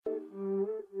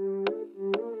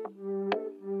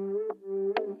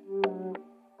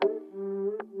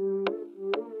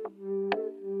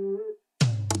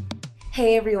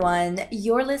Hey everyone,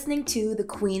 you're listening to the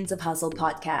Queens of Hustle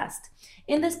podcast.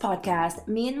 In this podcast,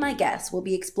 me and my guests will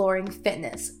be exploring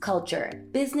fitness, culture,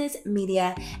 business,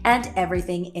 media, and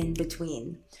everything in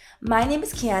between. My name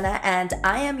is Kiana and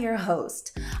I am your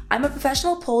host. I'm a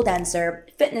professional pole dancer,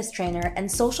 fitness trainer,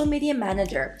 and social media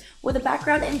manager with a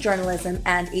background in journalism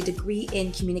and a degree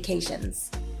in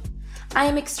communications. I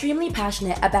am extremely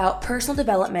passionate about personal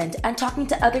development and talking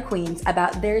to other queens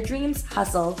about their dreams,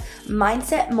 hustle,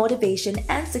 mindset, motivation,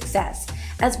 and success,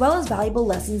 as well as valuable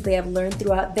lessons they have learned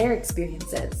throughout their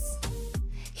experiences.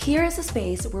 Here is a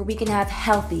space where we can have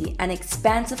healthy and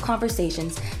expansive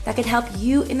conversations that can help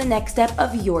you in the next step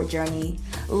of your journey.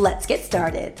 Let's get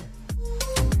started.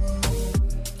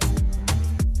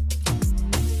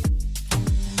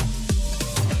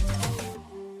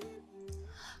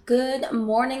 Good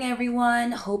morning,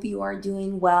 everyone. Hope you are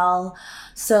doing well.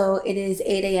 So it is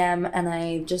 8 a.m. and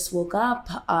I just woke up.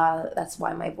 That's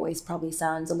why my voice probably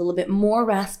sounds a little bit more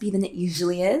raspy than it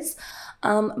usually is.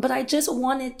 But I just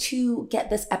wanted to get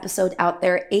this episode out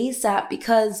there ASAP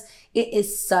because it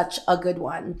is such a good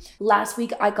one. Last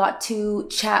week, I got to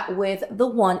chat with the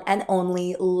one and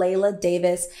only Layla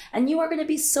Davis, and you are going to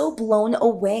be so blown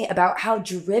away about how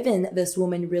driven this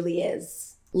woman really is.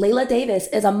 Layla Davis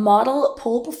is a model,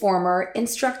 pole performer,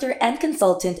 instructor, and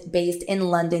consultant based in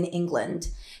London, England.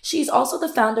 She's also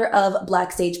the founder of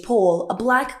Black Stage Pole, a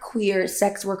Black queer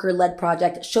sex worker-led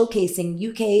project showcasing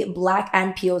UK Black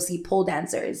and POC pole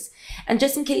dancers. And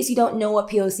just in case you don't know what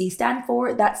POC stands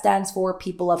for, that stands for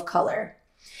People of Color.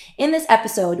 In this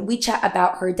episode, we chat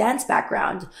about her dance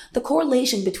background, the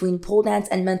correlation between pole dance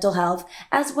and mental health,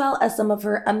 as well as some of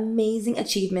her amazing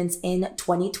achievements in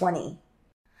 2020.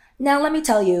 Now, let me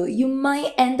tell you, you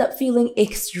might end up feeling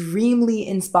extremely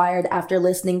inspired after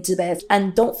listening to this.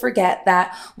 And don't forget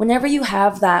that whenever you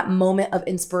have that moment of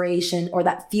inspiration or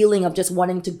that feeling of just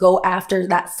wanting to go after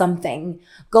that something,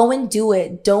 go and do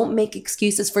it. Don't make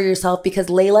excuses for yourself because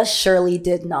Layla surely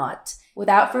did not.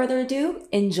 Without further ado,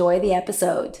 enjoy the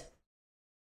episode.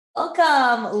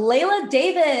 Welcome, Layla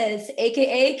Davis,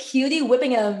 aka Cutie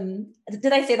Whippingham.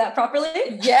 Did I say that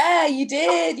properly? Yeah, you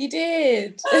did. You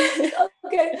did.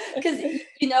 Okay, because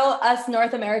you know us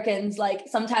North Americans, like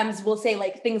sometimes we'll say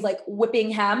like things like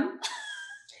whipping ham.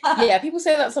 Yeah, people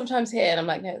say that sometimes here, and I'm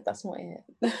like, no, that's not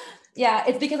it. Yeah,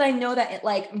 it's because I know that it,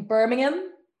 like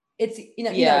Birmingham, it's you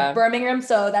know Birmingham,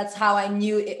 so that's how I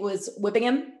knew it was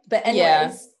Whippingham. But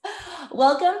anyways,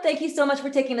 welcome. Thank you so much for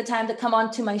taking the time to come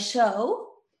on to my show.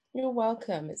 You're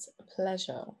welcome. It's a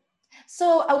pleasure.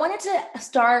 So I wanted to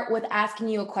start with asking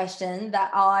you a question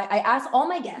that I ask all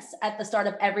my guests at the start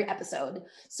of every episode.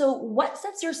 So what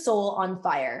sets your soul on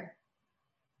fire?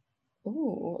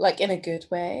 Ooh, like in a good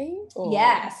way? Or...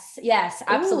 Yes,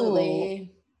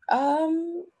 absolutely.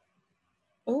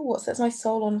 What sets my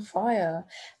soul on fire?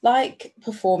 Like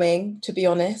performing, to be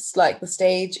honest. Like the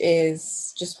stage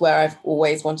is just where I've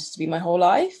always wanted to be my whole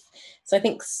life. So I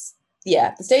think...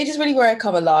 yeah, the stage is really where I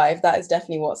come alive. That is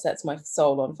definitely what sets my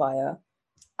soul on fire.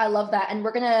 I love that. And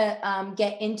we're going to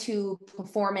get into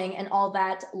performing and all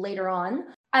that later on.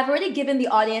 I've already given the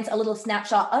audience a little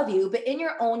snapshot of you, but in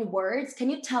your own words, can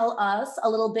you tell us a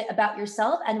little bit about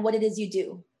yourself and what it is you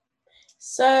do?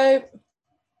 So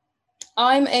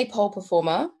I'm a pole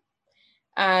performer.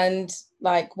 And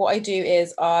like what I do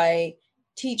is I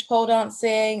teach pole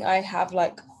dancing. I have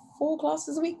like 4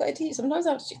 classes a week that I teach. Sometimes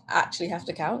I actually have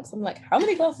to count. So I'm like, how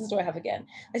many classes do I have again?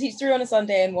 I teach 3 on a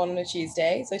Sunday and 1 on a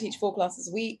Tuesday. So I teach 4 classes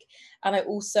a week. And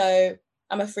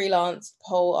I'm a freelance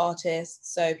pole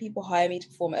artist. So people hire me to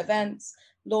perform at events,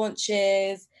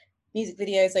 launches, music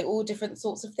videos, like all different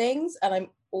sorts of things. And I'm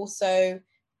also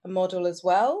a model as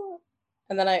well.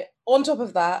 And then on top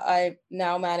of that, I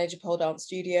now manage a pole dance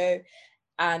studio.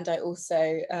 And I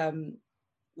also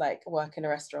work in a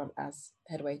restaurant as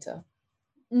head waiter.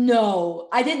 No,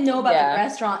 I didn't know about the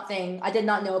restaurant thing. I did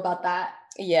not know about that.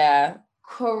 Yeah.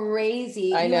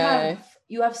 Crazy. I know.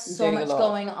 You have so much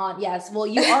going on. Yes. Well,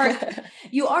 you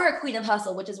are a queen of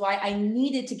hustle, which is why I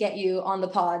needed to get you on the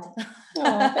pod.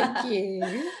 Oh, thank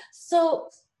you. So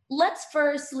let's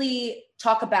firstly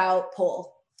talk about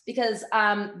pole, because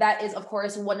that is, of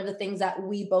course, one of the things that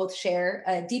we both share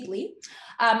deeply.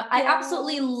 I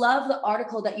absolutely love the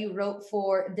article that you wrote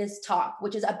for this talk,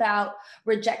 which is about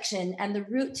rejection and the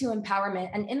route to empowerment.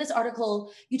 And in this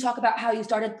article, you talk about how you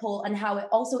started pole and how it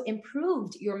also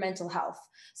improved your mental health.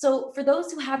 So for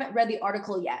those who haven't read the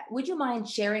article yet, would you mind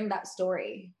sharing that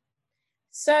story?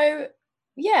 So,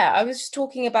 yeah, I was just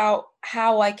talking about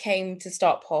how I came to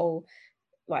start pole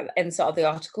like in sort of the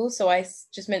article. So I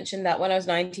just mentioned that when I was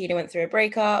 19, I went through a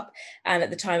breakup, and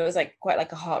at the time it was like quite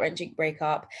like a heart-wrenching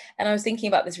breakup. And I was thinking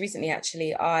about this recently,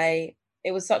 actually. I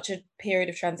it was such a period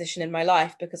of transition in my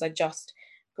life because I just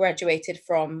graduated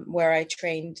from where I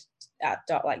trained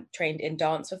trained in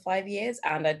dance for 5 years,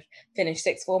 and I'd finished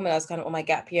sixth form, and I was kind of on my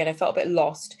gap year, and I felt a bit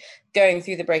lost going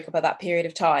through the breakup at that period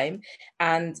of time.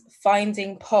 And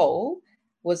finding pole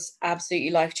was absolutely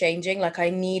life changing. Like,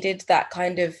 I needed that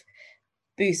kind of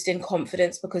boost in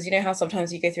confidence, because you know how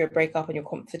sometimes you go through a breakup and your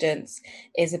confidence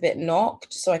is a bit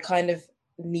knocked. So I kind of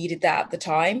needed that at the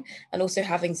time, and also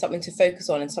having something to focus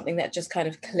on and something that just kind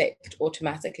of clicked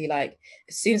automatically. Like,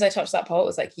 as soon as I touched that pole, it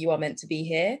was like, you are meant to be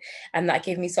here. And that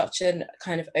gave me such an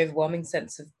kind of overwhelming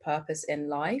sense of purpose in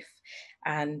life.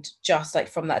 And just like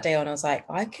from that day on, I was like,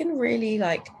 I can really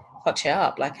like fuck shit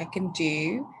up. Like, I can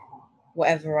do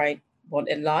whatever I want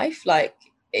in life. Like,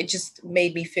 it just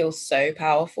made me feel so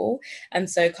powerful and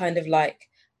so kind of like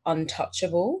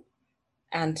untouchable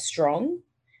and strong.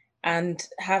 And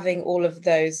having all of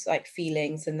those like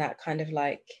feelings and that kind of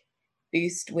like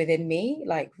boost within me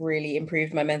like really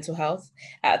improved my mental health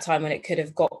at a time when it could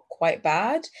have got quite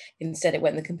bad. Instead, it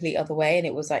went the complete other way, and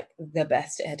it was like the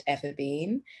best it had ever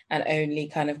been, and only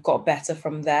kind of got better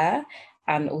from there.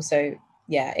 And also,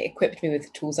 yeah, it equipped me with the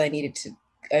tools I needed to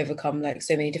overcome like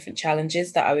so many different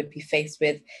challenges that I would be faced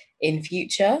with in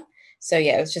future. So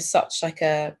yeah, it was just such like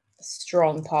a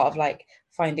strong part of like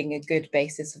finding a good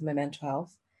basis of my mental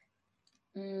health.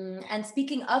 And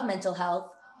speaking of mental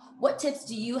health, what tips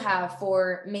do you have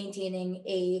for maintaining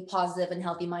a positive and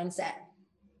healthy mindset?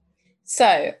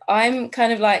 So I'm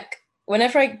kind of like,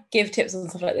 whenever I give tips and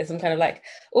stuff like this, I'm kind of like,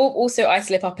 oh, also I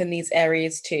slip up in these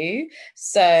areas too.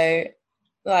 So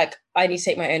like, I need to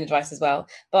take my own advice as well.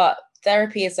 But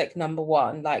therapy is like number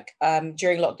one. Like,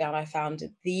 during lockdown, I found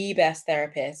the best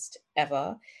therapist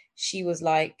ever. She was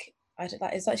like, I don't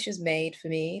like, it's like she was made for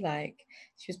me. Like,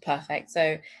 she was perfect.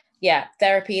 So yeah,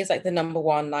 therapy is like the number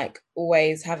one, like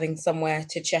always having somewhere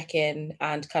to check in,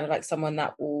 and kind of like someone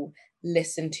that will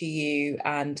listen to you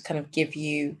and kind of give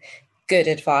you good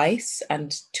advice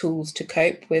and tools to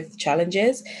cope with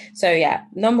challenges. So yeah,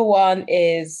 number one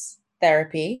is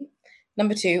therapy.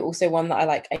 Number two, also one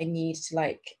that I need to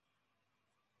like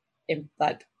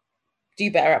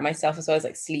do better at myself, as well as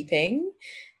like sleeping,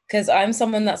 because I'm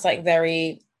someone that's like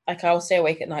very like, I'll stay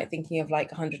awake at night thinking of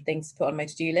like 100 things to put on my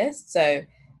to-do list. So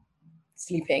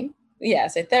sleeping, yeah,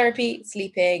 so therapy,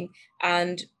 sleeping,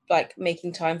 and like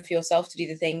making time for yourself to do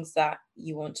the things that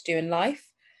you want to do in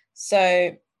life.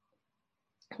 So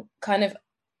kind of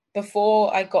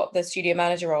before I got the studio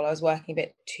manager role, I was working a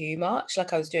bit too much.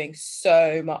 Like, I was doing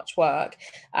so much work,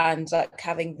 and like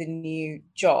having the new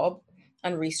job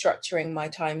and restructuring my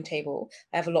timetable,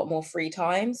 I have a lot more free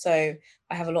time. So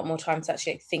I have a lot more time to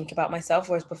actually think about myself,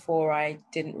 whereas before I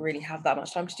didn't really have that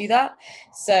much time to do that.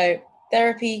 So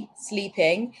therapy,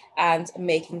 sleeping, and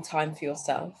making time for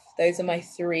yourself. Those are my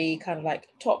three kind of like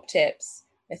top tips,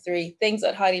 the three things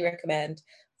I'd highly recommend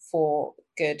for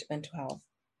good mental health.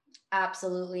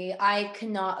 Absolutely. I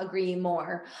cannot agree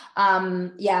more.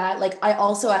 Yeah, like I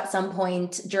also at some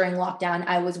point during lockdown,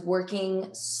 I was working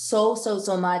so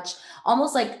much,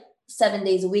 almost like 7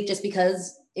 days a week, just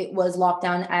because it was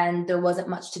lockdown and there wasn't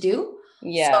much to do. So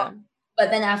Yeah. but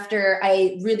then after,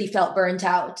 I really felt burnt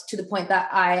out to the point that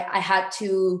I had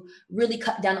to really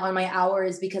cut down on my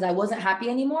hours because I wasn't happy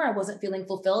anymore. I wasn't feeling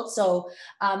fulfilled. So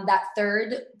that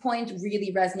third point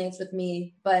really resonates with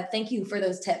me. But thank you for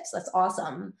those tips. That's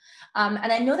awesome.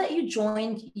 And I know that you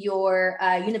joined your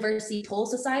university pole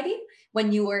society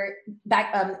when you were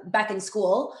back in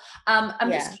school. I'm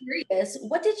Yeah. just curious,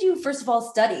 what did you first of all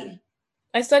study?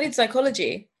 I studied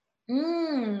psychology.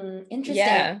 Interesting.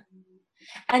 Yeah,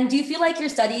 And do you feel like your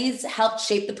studies helped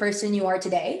shape the person you are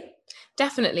today?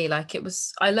 definitely. Like, it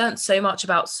was, I learned so much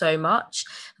about so much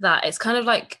that it's kind of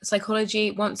like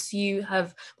psychology. Once you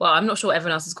have, well, I'm not sure what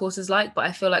everyone else's course is like, but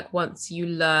I feel like once you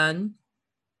learn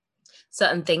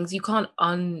certain things, you can't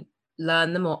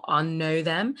unlearn them or unknow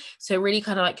them. So it really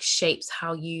kind of like shapes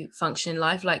how you function in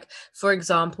life. Like, for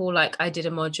example, like I did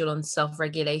a module on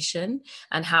self-regulation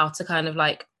and how to kind of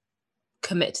like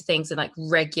commit to things and like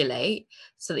regulate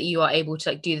so that you are able to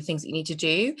like do the things that you need to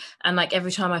do. And like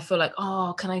every time I feel like,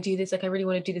 oh, can I do this, like I really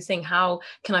want to do this thing, how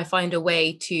can I find a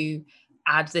way to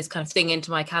add this kind of thing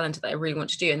into my calendar that I really want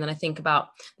to do? And then I think about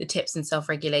the tips and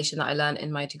self-regulation that I learned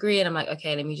in my degree, and I'm like,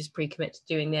 okay, let me just pre-commit to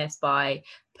doing this by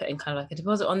putting kind of like a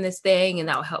deposit on this thing, and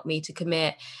that will help me to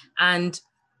commit. And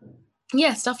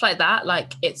yeah, stuff like that,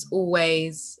 like it's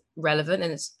always relevant,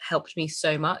 and it's helped me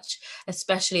so much,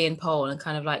 especially in pole, and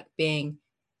kind of like being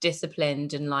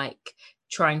disciplined and like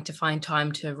trying to find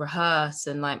time to rehearse,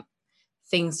 and like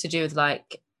things to do with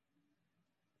like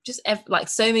just like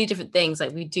so many different things.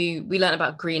 Like we learn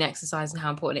about green exercise and how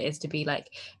important it is to be like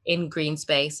in green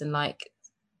space, and like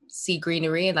see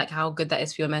greenery and like how good that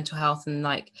is for your mental health and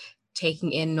like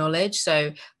taking in knowledge.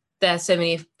 So there's so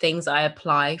many things I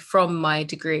apply from my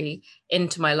degree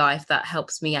into my life that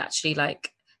helps me actually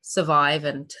like survive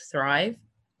and thrive.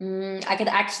 I could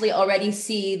actually already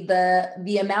see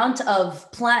the amount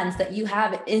of plants that you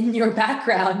have in your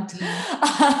background.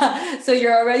 So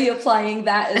you're already applying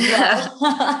that as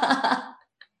well.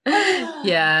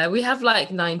 Yeah, we have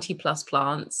like 90 plus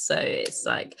plants, so it's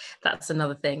like that's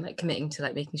another thing, like committing to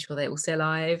like making sure they all stay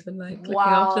alive and like looking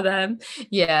after Wow. them.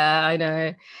 Yeah, I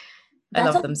know. I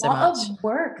That's love a them so lot much. of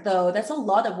work, though. That's a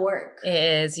lot of work. It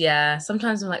is, yeah.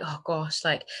 Sometimes I'm like, oh gosh,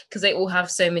 like, because they all have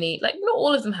so many, like, not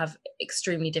all of them have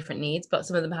extremely different needs, but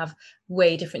some of them have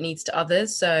way different needs to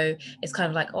others. So it's kind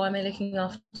of like, oh, am I looking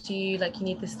after you? Like, you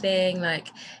need this thing, like,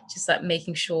 just like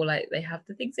making sure like they have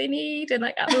the things they need and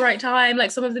like at the right time.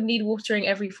 Like, some of them need watering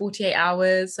every 48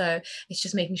 hours. So it's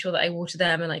just making sure that I water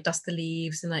them and like dust the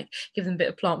leaves and like give them a bit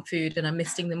of plant food, and I'm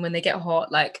misting them when they get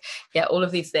hot. Like, yeah, all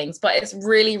of these things. But it's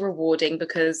really rewarding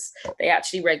because they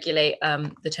actually regulate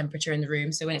the temperature in the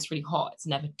room. So when it's really hot, it's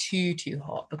never too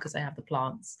hot because I have the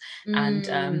plants.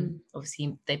 And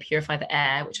obviously they purify the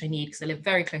air, which I need because I live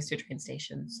very close to a train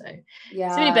station. So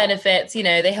Yeah. so many benefits, you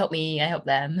know, they help me, I help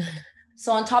them.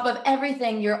 So on top of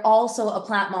everything, you're also a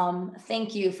plant mom.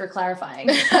 Thank you for clarifying.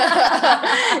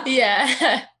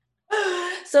 Yeah.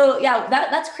 So yeah,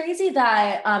 that's crazy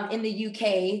that in the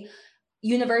UK,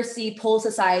 university pole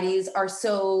societies are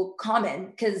so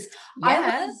common, because I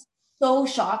Yeah. was so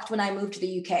shocked when I moved to the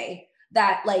UK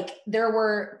that like there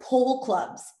were pole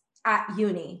clubs at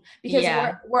uni, because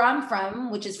Yeah. where I'm from,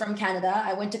 which is from Canada,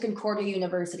 I went to Concordia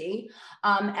University,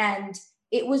 and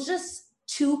it was just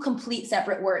two complete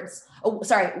separate worlds.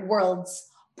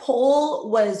 Pole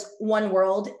was one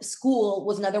world, school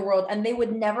was another world, and they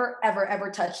would never, ever,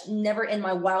 ever touch, never in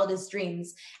my wildest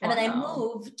dreams. And then I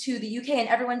moved to the UK, and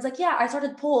everyone's like, yeah, I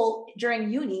started pole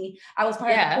during uni. I was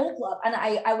part of the pole club. And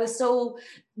I was so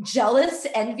jealous,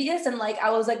 envious, and like, I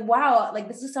was like, wow, like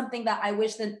this is something that I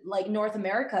wish that like North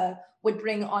America would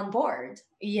bring on board.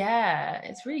 Yeah,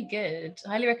 it's really good.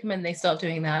 I highly recommend they start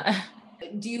doing that.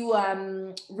 Do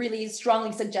you really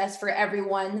strongly suggest for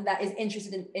everyone that is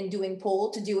interested in doing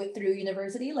pole to do it through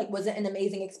university? Like, was it an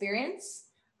amazing experience?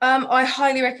 I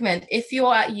highly recommend, if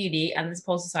you're at uni and there's a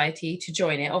pole society, to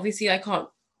join it. Obviously, I can't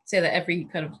say that every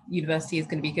kind of university is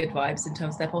going to be good vibes in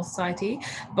terms of their pole society,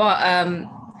 but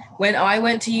when I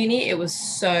went to uni, it was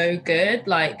so good.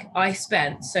 Like, I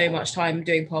spent so much time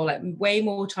doing pole, like way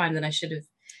more time than I should have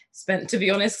spent, to be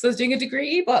honest, because I was doing a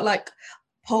degree. But like,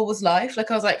 pole was life.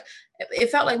 Like, I was like,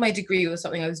 it felt like my degree was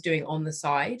something I was doing on the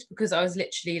side, because I was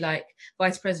literally like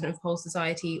vice president of Pole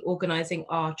Society, organizing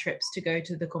our trips to go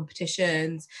to the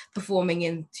competitions, performing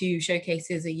in 2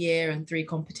 showcases a year and 3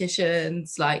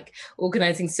 competitions, like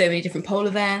organizing so many different pole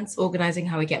events, organizing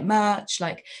how we get merch,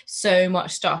 like so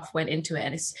much stuff went into it.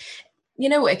 And it's, you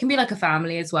know what, it can be like a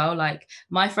family as well. Like,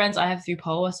 my friends I have through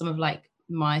pole are some of like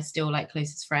my still like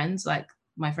closest friends, like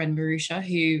my friend Marusha,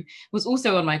 who was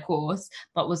also on my course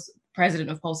but was president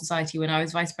of Pole Society when I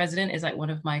was vice president, is like one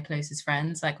of my closest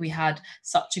friends. Like, we had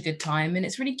such a good time, and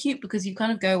it's really cute because you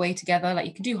kind of go away together. Like,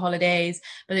 you can do holidays,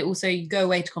 but it also, you go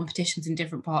away to competitions in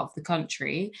different parts of the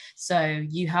country, so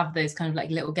you have those kind of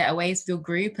like little getaways with your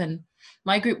group. And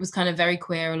my group was kind of very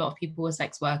queer. A lot of people were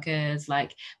sex workers.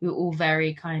 Like, we were all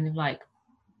very kind of like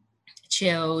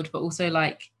chilled, but also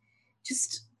like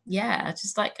just, yeah,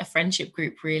 just like a friendship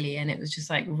group really. And it was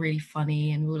just like really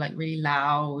funny, and we were like really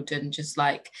loud, and just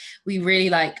like we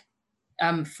really like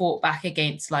fought back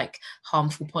against like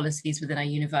harmful policies within our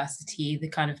university, the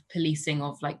kind of policing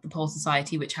of like the Pole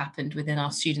Society, which happened within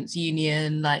our students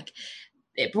union. Like,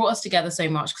 it brought us together so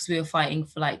much because we were fighting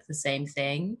for like the same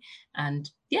thing. And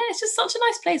yeah, it's just such a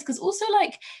nice place, because also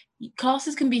like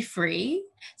classes can be free.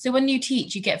 So when you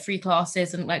teach, you get free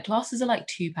classes, and like classes are like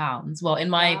 £2. Well, in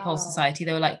my Pole Society,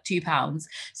 they were like £2.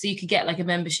 So you could get like a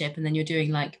membership, and then you're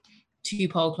doing like 2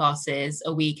 pole classes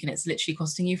a week, and it's literally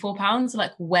costing you £4.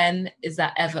 Like, when is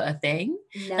that ever a thing?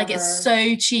 Never. Like, it's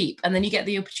so cheap. And then you get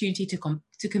the opportunity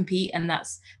to compete, and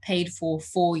that's paid for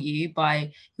you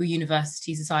by your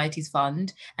university society's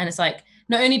fund. And it's like,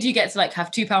 not only do you get to like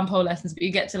have £2 pole lessons, but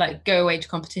you get to like go away to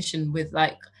competition with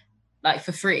like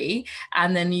for free,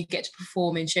 and then you get to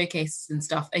perform in showcases and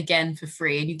stuff again for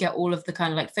free, and you get all of the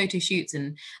kind of like photo shoots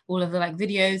and all of the like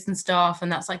videos and stuff,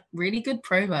 and that's like really good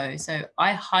promo. So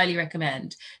I highly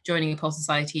recommend joining a Pole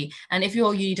Society. And if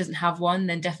your uni doesn't have one,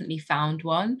 then definitely found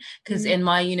one, because in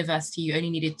my university you only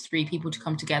needed 3 people to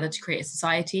come together to create a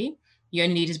society. You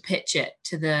only needed to pitch it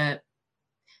to the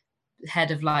head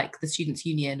of like the students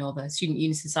union or the student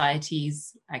union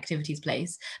society's activities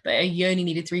place, but you only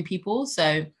needed 3 people.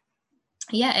 So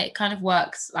yeah, it kind of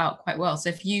works out quite well. So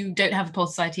if you don't have a pole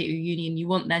society at your uni and you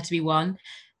want there to be one,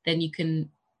 then you can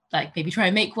like maybe try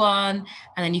and make one,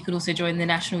 and then you can also join the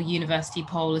National University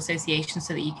Pole Association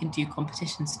so that you can do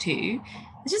competitions too,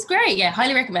 which is great. Yeah,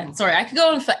 highly recommend. Sorry, I could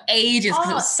go on for ages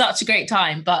because it was such a great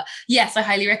time, but yes, I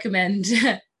highly recommend.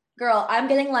 Girl, I'm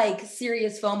getting like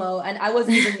serious FOMO, and I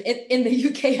wasn't even in the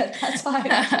UK at that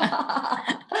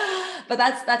time. But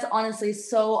that's honestly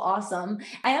so awesome.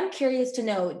 I am curious to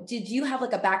know, did you have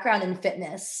like a background in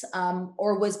fitness,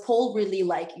 or was pole really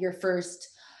like your first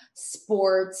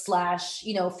sport slash,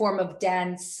 form of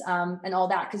dance, and all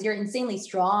that? Because you're insanely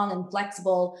strong and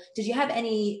flexible. Did you have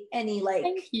any like?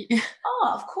 Thank you.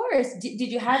 Oh, of course. Did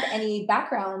you have any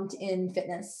background in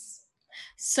fitness?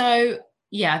 So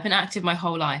yeah, I've been active my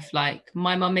whole life. Like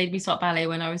my mum made me start ballet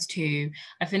when I was 2.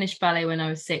 I finished ballet when I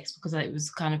was 6 because it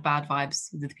was kind of bad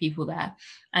vibes with the people there.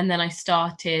 And then I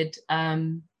started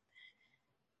when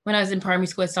I was in primary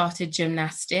school, I started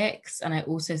gymnastics, and I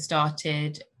also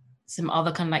started some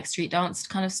other kind of like street dance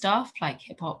kind of stuff, like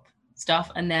hip hop stuff.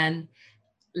 And then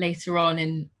later on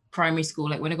in primary school,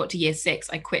 like when I got to year 6,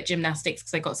 I quit gymnastics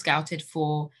because I got scouted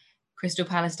for Crystal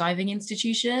Palace Diving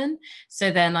Institution.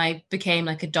 So then I became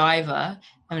like a diver.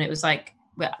 I mean, it was like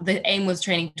the aim was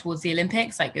training towards the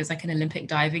Olympics. Like it was like an Olympic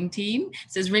diving team.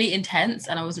 So it was really intense,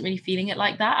 and I wasn't really feeling it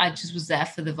like that. I just was there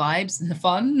for the vibes and the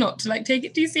fun, not to like take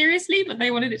it too seriously, but they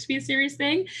wanted it to be a serious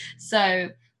thing. So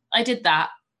I did that.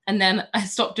 And then I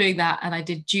stopped doing that and I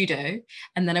did judo.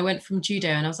 And then I went from judo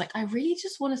and I was like, I really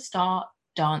just want to start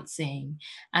dancing.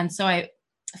 And so I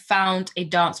found a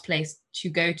dance place to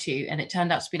go to, and it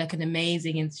turned out to be like an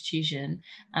amazing institution,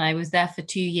 and I was there for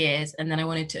 2 years, and then I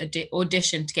wanted to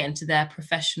audition to get into their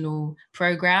professional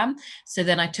program. So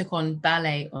then I took on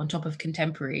ballet on top of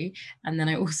contemporary, and then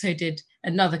I also did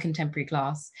another contemporary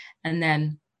class, and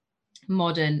then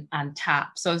modern and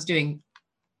tap. So I was doing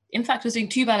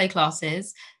 2 ballet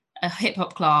classes, a hip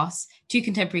hop class, 2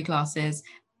 contemporary classes,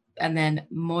 and then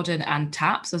modern and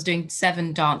tap. So I was doing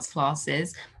 7 dance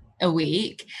classes a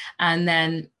week. And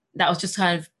then that was just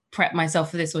kind of prep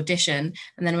myself for this audition.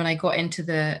 And then when I got into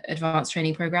the advanced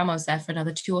training program, I was there for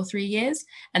another 2 or 3 years.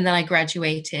 And then I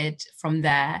graduated from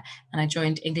there and I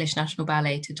joined English National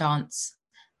Ballet to dance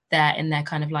there in their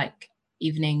kind of like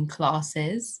evening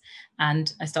classes.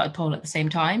 And I started pole at the same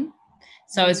time.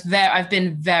 So I've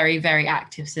been very, very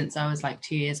active since I was like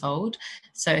 2 years old.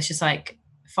 So it's just like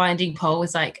finding pole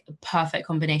is like a perfect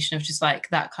combination of just like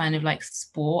that kind of like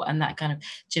sport and that kind of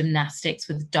gymnastics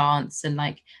with dance and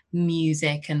like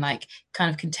music and like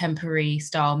kind of contemporary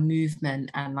style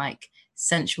movement and like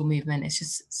sensual movement. It's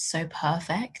just so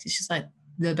perfect. It's just like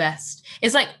the best.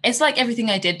 It's like everything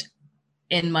I did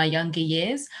in my younger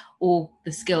years, all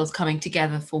the skills coming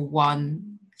together for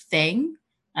one thing.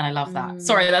 And I love that.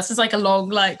 Sorry, that's just like a long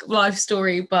like life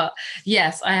story, but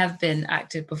yes, I have been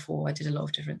active before. I did a lot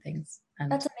of different things.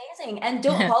 That's amazing. And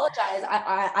don't apologize.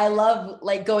 I love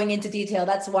like going into detail.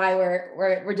 That's why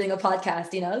we're doing a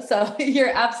podcast, so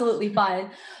you're absolutely fine.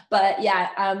 But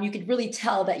yeah, you could really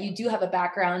tell that you do have a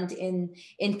background in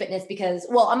fitness because,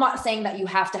 well, I'm not saying that you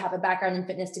have to have a background in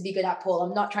fitness to be good at pole.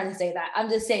 I'm not trying to say that. I'm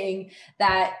just saying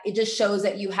that it just shows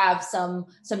that you have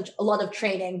a lot of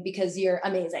training because you're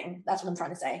amazing. That's what I'm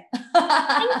trying to say.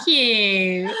 Thank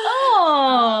you.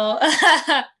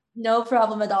 Oh. No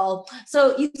problem at all.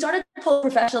 So you started pole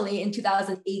professionally in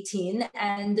 2018,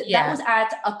 and that was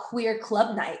at a queer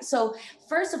club night. So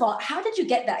first of all, how did you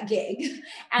get that gig?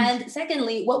 And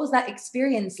secondly, what was that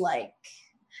experience like?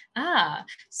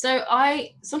 So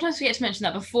I sometimes forget to mention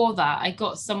that before that, I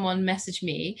got someone message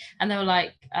me and they were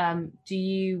like, do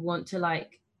you want to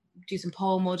like do some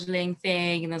pole modeling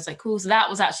thing? And I was like, cool. So that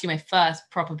was actually my first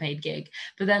proper paid gig.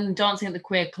 But then dancing at the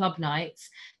queer club nights,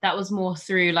 that was more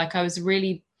through like I was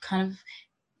really kind of,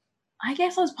 I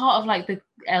guess I was part of like the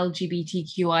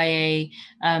LGBTQIA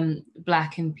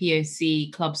Black and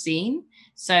POC club scene.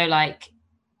 So like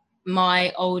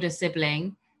my older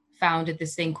sibling founded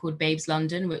this thing called Babes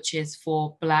London, which is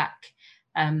for Black,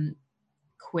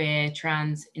 queer,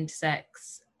 trans,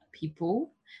 intersex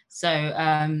people. So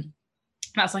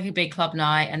that's like a big club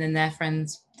night. And then their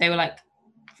friends, they were like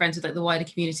friends with like the wider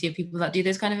community of people that do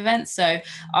those kind of events. So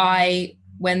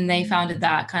when they founded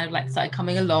that, kind of like started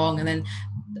coming along and then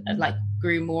like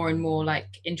grew more and more like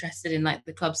interested in like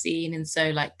the club scene. And so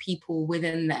like people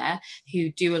within there who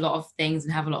do a lot of things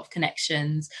and have a lot of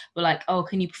connections were like, oh,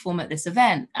 can you perform at this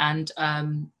event? And I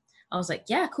was like,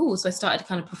 yeah, cool. So I started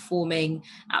kind of performing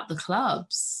at the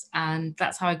clubs, and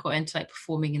that's how I got into like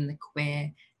performing in the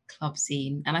queer club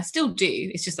scene, and I still do.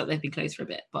 It's just that they've been closed for a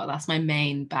bit, but that's my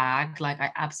main bag. Like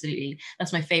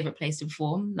that's my favorite place to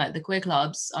perform. Like the queer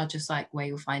clubs are just like where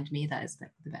you'll find me. That is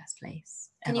like the best place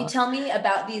Can ever. you tell me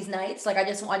about these nights? Like, I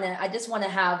just want to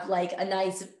have like a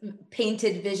nice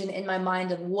painted vision in my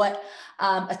mind of what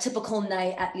a typical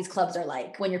night at these clubs are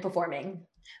like when you're performing.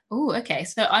 Oh, okay.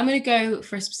 So I'm going to go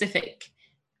for a specific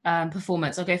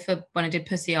performance. I'll go for when I did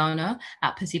Pussiana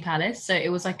at Pussy Palace. So it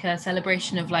was like a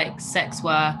celebration of like sex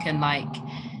work and like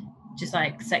just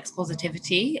like sex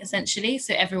positivity essentially.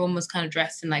 So everyone was kind of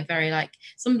dressed in like very like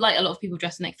a lot of people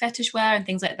dressed in like fetish wear and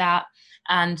things like that.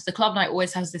 And the club night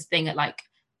always has this thing at like,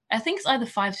 I think it's either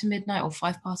 5 to midnight or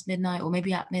 5 past midnight, or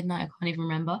maybe at midnight. I can't even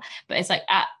remember. But it's like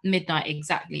at midnight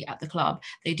exactly at the club,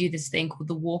 they do this thing called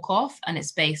the walk off, and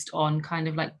it's based on kind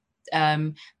of like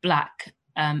Black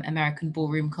American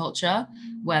ballroom culture,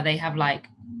 where they have like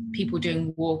people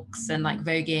doing walks and like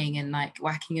voguing and like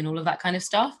whacking and all of that kind of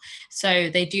stuff. So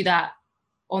they do that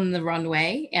on the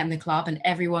runway and the club, and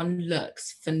everyone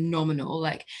looks phenomenal.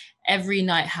 Like every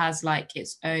night has like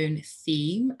its own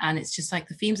theme, and it's just like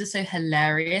the themes are so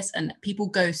hilarious and people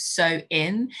go so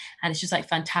in, and it's just like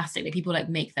fantastic. Like people like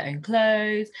make their own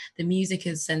clothes, the music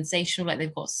is sensational, like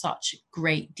they've got such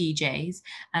great DJs,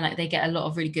 and like they get a lot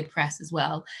of really good press as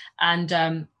well. And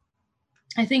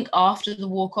I think after the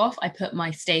walk off, I put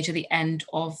my stage at the end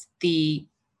of the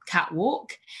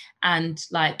catwalk, and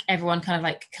like everyone kind of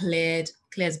like clears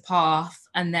a path,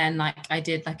 and then like I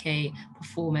did like a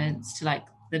performance to like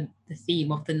the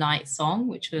theme of the night song,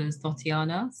 which was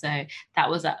Thotiana. So that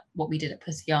was what we did at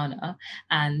Pussiana,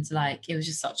 and like it was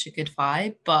just such a good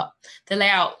vibe. But the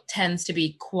layout tends to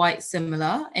be quite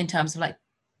similar in terms of like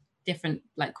different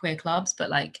like queer clubs, but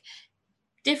like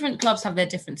different clubs have their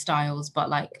different styles, but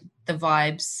like the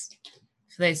vibes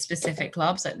for those specific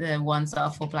clubs, like the ones that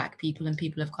are for Black people and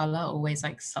people of color, are always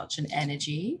like such an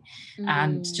energy.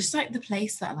 And just like the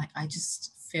place that like I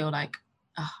just feel like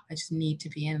I just need to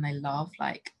be in, and I love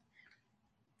like.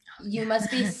 You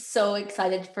must be so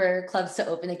excited for clubs to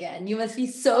open again. You must be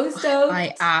so stoked.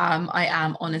 I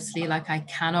am honestly, like I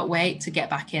cannot wait to get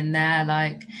back in there,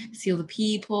 like see all the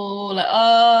people, like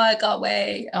I can't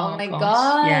wait. Oh my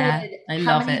God. Yeah, I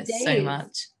love it so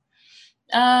much.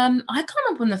 I can't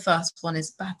remember when the first one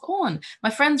is back on. My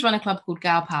friends run a club called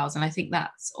Gal Pals, and I think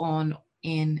that's on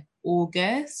in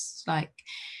August. Like,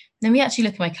 let me actually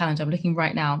look at my calendar. I'm looking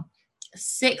right now.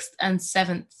 6th and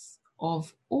 7th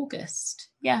of August.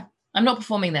 Yeah. I'm not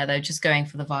performing there though, just going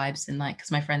for the vibes, and like,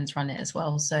 because my friends run it as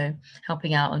well, so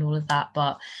helping out and all of that.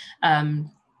 But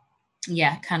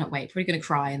yeah, cannot wait. Probably gonna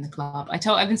cry in the club.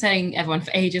 I've been saying everyone for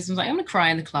ages, I was like, I'm gonna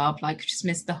cry in the club, like just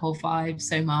missed the whole vibe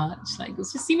so much. Like,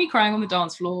 let's just see me crying on the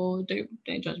dance floor.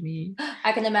 Don't judge me.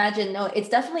 I can imagine. No, it's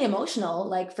definitely emotional,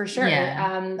 like for sure.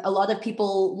 Yeah. A lot of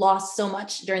people lost so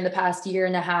much during the past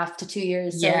 1.5 to 2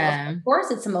 years. So yeah. Of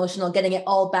course it's emotional getting it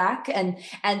all back, and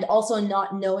also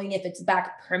not knowing if it's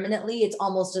back permanently. It's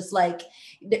almost just like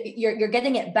you're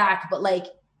getting it back, but like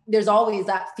there's always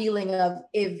that feeling of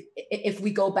if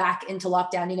we go back into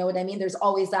lockdown, you know what I mean? There's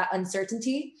always that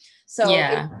uncertainty. So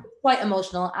yeah. It's quite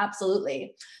emotional.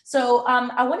 Absolutely. So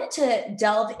I wanted to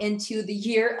delve into the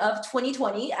year of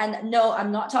 2020. And no,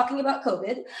 I'm not talking about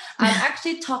COVID. I'm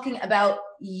actually talking about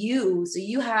you. So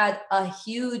you had a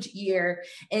huge year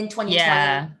in 2020.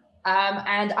 Yeah.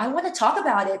 And I want to talk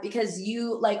about it because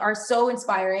you like are so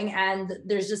inspiring, and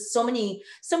there's just so many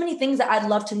things that I'd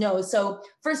love to know. So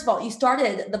first of all, you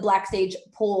started the Black Stage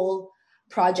Pole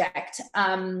project.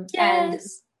 Yes. And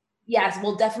yes,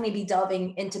 we'll definitely be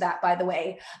delving into that, by the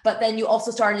way. But then you also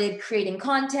started creating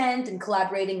content and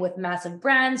collaborating with massive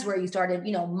brands, where you started,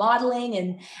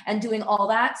 modeling and doing all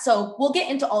that. So we'll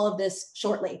get into all of this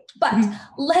shortly. But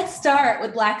let's start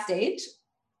with Black Stage.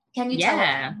 Can you tell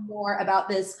us more about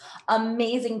this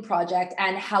amazing project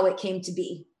and how it came to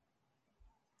be?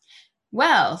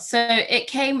 Well, so it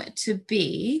came to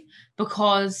be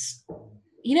because,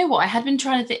 you know what, I had been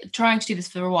trying to do this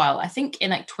for a while. I think in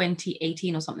like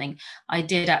 2018 or something, I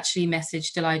did actually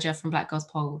message Delija from Black Girls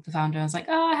Pole, the founder. I was like,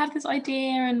 oh, I have this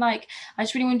idea, and like, I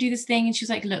just really want to do this thing. And she was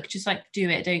like, look, just like do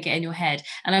it. Don't get in your head.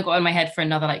 And I got in my head for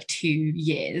another like 2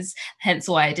 years. Hence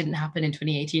why it didn't happen in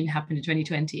 2018, it happened in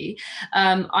 2020.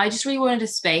 I just really wanted a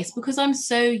space because I'm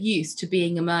so used to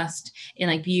being immersed in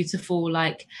like beautiful,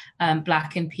 like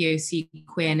Black and POC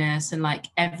queerness. And like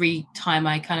every time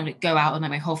I kind of like go out on like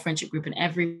my whole friendship group, and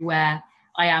everywhere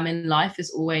I am in life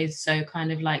is always so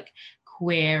kind of like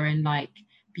queer and like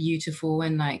beautiful,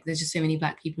 and like there's just so many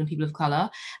Black people and people of color.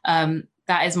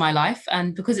 That is my life,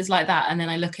 and because it's like that, and then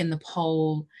I look in the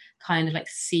pole kind of like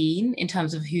scene in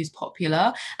terms of who's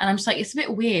popular, and I'm just like, it's a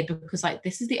bit weird because like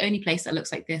this is the only place that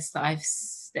looks like this that I've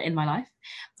in my life.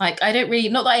 Like, I don't really,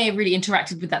 not that I really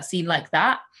interacted with that scene like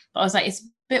that, but I was like, it's a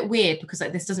bit weird because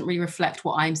like this doesn't really reflect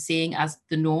what I'm seeing as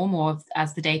the norm or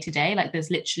as the day-to-day. Like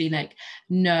there's literally like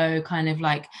no kind of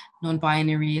like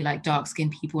non-binary, like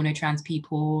dark-skinned people, no trans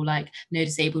people, like no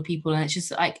disabled people. And it's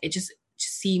just like, it just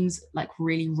seems like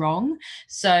really wrong.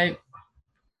 So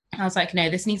I was like, no,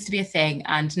 this needs to be a thing.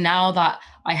 And now that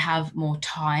I have more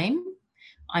time,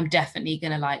 I'm definitely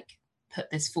going to like put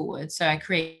this forward. So I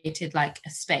created like a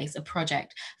space, a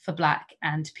project for Black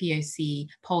and POC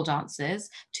pole dancers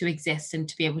to exist and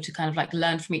to be able to kind of like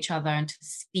learn from each other and to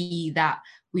see that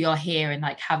we are here and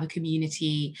like have a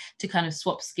community to kind of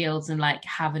swap skills and like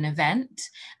have an event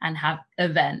and have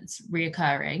events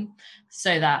reoccurring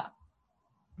so that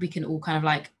we can all kind of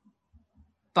like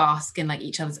bask in like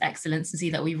each other's excellence and see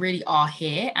that we really are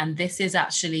here and this is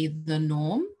actually the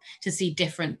norm, to see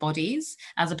different bodies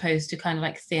as opposed to kind of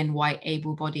like thin white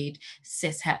able-bodied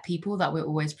cis het people that we're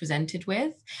always presented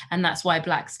with. And that's why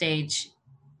Black Stage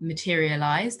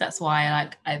materialized. That's why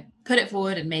I put it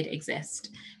forward and made it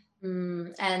exist.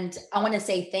 And I want to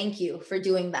say thank you for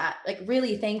doing that. Like,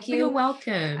 really, thank you. You're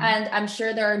welcome. And I'm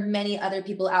sure there are many other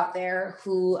people out there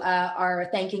who are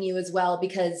thanking you as well,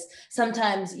 because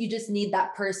sometimes you just need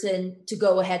that person to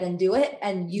go ahead and do it.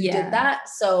 And you did that.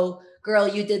 So, girl,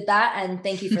 you did that. And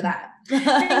thank you for that.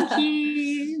 Thank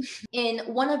you. In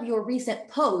one of your recent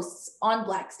posts on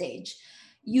Black Stage,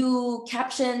 you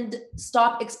captioned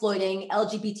 "Stop exploiting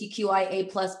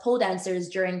LGBTQIA+ pole dancers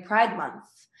during Pride Month."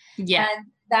 Yeah. And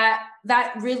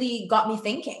that really got me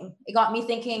thinking. It got me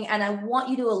thinking, and I want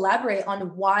you to elaborate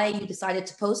on why you decided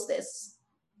to post this.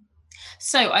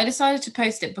 So I decided to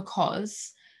post it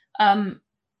because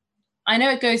I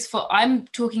know it goes for, I'm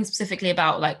talking specifically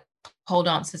about like pole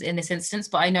dancers in this instance,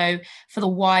 but I know for the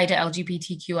wider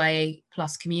LGBTQIA+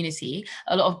 community,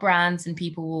 a lot of brands and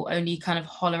people will only kind of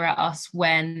holler at us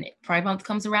when Pride Month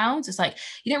comes around. It's like,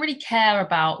 you don't really care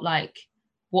about like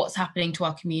what's happening to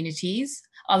our communities,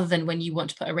 other than when you want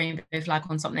to put a rainbow flag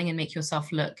on something and make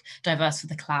yourself look diverse for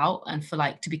the clout and for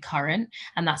like to be current,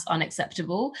 and that's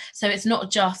unacceptable. So it's not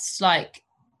just like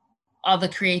other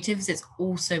creatives, it's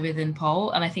also within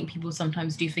pole. And I think people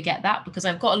sometimes do forget that, because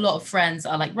I've got a lot of friends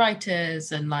that are like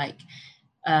writers and like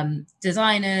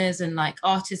designers and like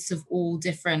artists of all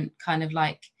different kind of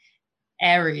like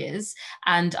areas,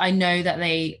 and I know that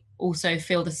they also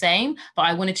feel the same, but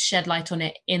I wanted to shed light on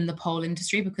it in the pole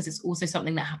industry because it's also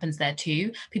something that happens there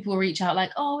too. People will reach out like,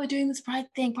 oh, we're doing this Pride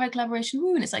thing, Pride collaboration,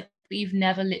 woo, and it's like, but you've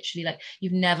never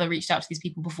reached out to these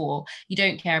people before. You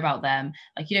don't care about them.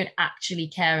 Like, you don't actually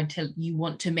care until you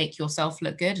want to make yourself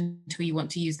look good, until you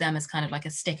want to use them as kind of like a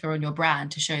sticker on your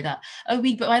brand to show that, oh,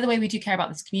 but by the way, we do care about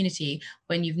this community,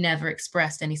 when you've never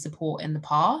expressed any support in the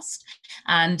past.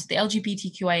 And the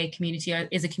LGBTQIA community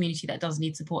is a community that does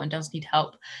need support and does need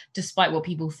help, despite what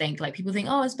people think. Like, people think,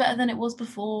 oh, it's better than it was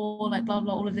before, like blah,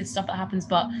 blah, all of this stuff that happens,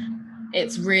 but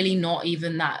it's really not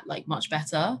even that like much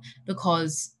better,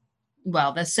 because,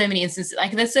 well, there's so many instances,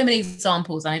 like there's so many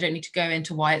examples, and I don't need to go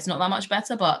into why it's not that much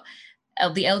better, but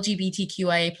the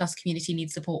LGBTQIA+ community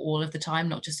needs support all of the time,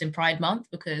 not just in Pride Month,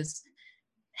 because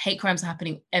hate crimes are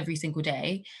happening every single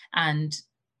day, and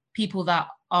people that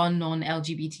are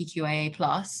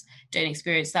non-LGBTQIA+ don't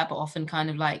experience that, but often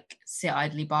kind of like sit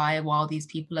idly by while these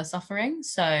people are suffering.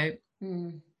 So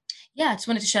yeah, I just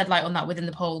wanted to shed light on that within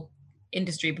the pole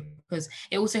industry, because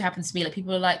it also happens to me. Like,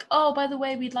 people are like, oh, by the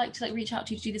way, we'd like to like reach out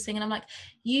to you to do this thing, and I'm like,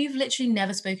 you've literally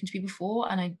never spoken to me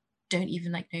before, and I don't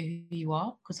even like know who you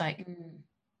are, because like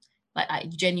I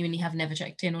genuinely have never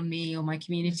checked in on me or my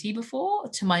community before,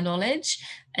 to my knowledge,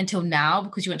 until now,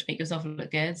 because you want to make yourself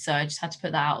look good. So I just had to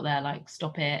put that out there, like,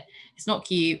 stop it, it's not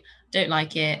cute, don't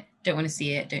like it, don't want to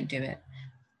see it, don't do it.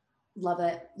 Love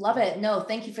it. No,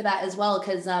 thank you for that as well,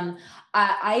 because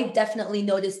I've definitely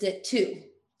noticed it too.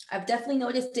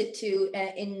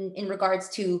 In regards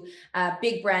to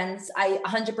big brands. I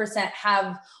 100%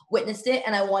 have witnessed it,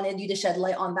 and I wanted you to shed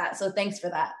light on that. So thanks for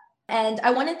that. And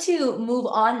I wanted to move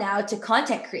on now to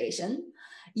content creation.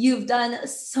 You've done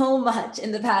so much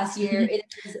in the past year. It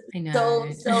is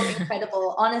so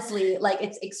incredible. Honestly, like,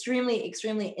 it's extremely,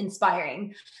 extremely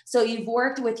inspiring. So you've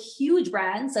worked with huge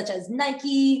brands such as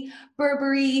Nike,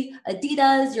 Burberry,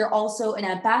 Adidas. You're also an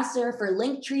ambassador for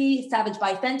Linktree, Savage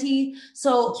by Fenty.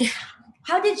 So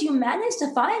how did you manage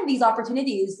to find these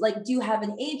opportunities? Like, do you have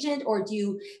an agent, or do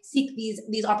you seek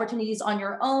these opportunities on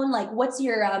your own? Like, what's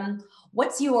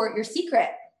your secret?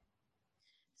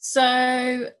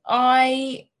 So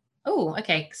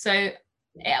so it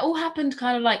all happened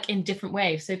kind of like in different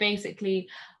waves. So basically,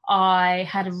 I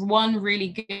had one really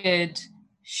good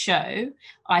show.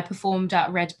 I performed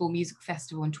at Red Bull Music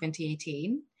Festival in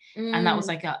 2018. And that was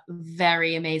like a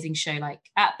very amazing show. Like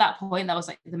at that point, that was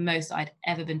like the most I'd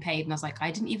ever been paid. And I was like,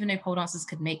 I didn't even know pole dancers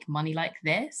could make money like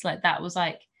this. Like that was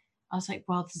like, I was like,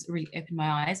 wow, this really opened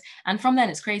my eyes. And from then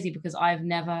it's crazy because I've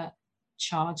never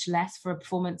charged less for a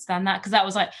performance than that. Because that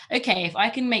was like, okay, if I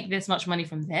can make this much money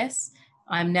from this,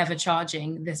 I'm never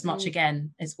charging this much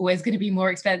again. It's always going to be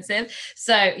more expensive.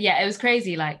 So yeah, it was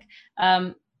crazy. Like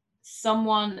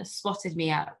someone spotted me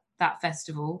at that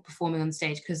festival performing on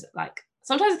stage, because like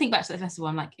sometimes I think back to the festival,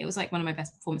 I'm like, it was like one of my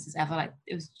best performances ever. Like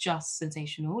it was just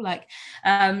sensational. Like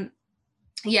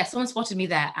yeah, someone spotted me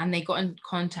there and they got in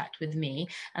contact with me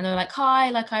and they were like,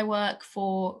 hi, like I work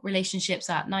for relationships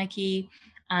at Nike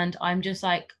and I'm just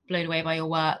like blown away by your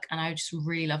work and I just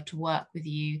really love to work with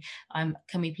you.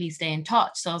 Can we please stay in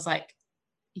touch? So I was like,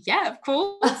 yeah, of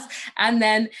course. And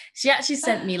then she actually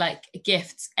sent me like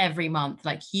gifts every month,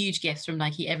 like huge gifts from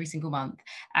Nike every single month.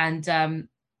 And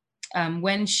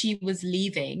when she was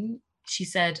leaving, she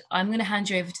said, I'm going to hand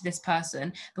you over to this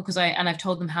person because I've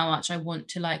told them how much I want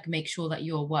to like make sure that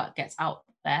your work gets out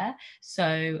there.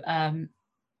 So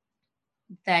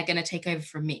they're going to take over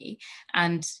from me.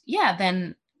 And yeah,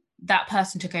 then that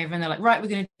person took over and they're like, right,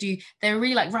 they're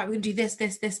really like, right, we're going to do this,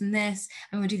 this, this, and this.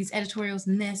 And we're going to do these editorials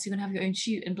and this, you're going to have your own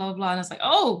shoot and blah, blah, blah. And I was like,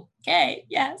 oh, okay,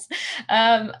 yes.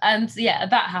 And yeah,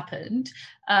 that happened.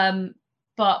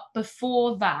 But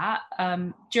before that,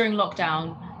 during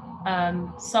lockdown,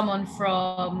 someone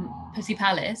from Pussy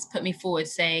Palace put me forward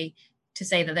to say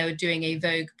that they were doing a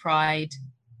Vogue Pride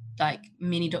like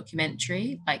mini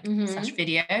documentary, like slash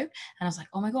video. And I was like,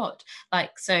 oh my God.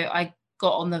 Like, so I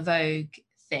got on the Vogue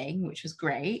thing, which was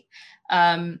great.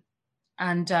 And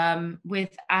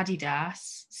with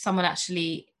Adidas, someone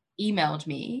actually emailed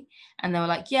me and they were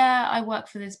like, yeah, I work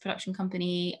for this production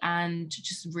company and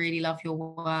just really love your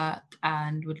work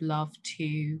and would love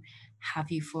to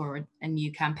have you for a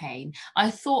new campaign.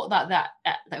 I thought that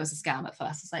was a scam at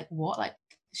first. It's like, what? Like,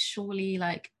 surely,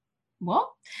 like, what?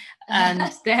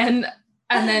 And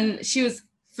then she was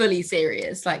fully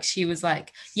serious. Like, she was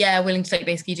like, yeah, willing to like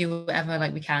basically do whatever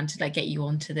like we can to like get you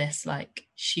onto this like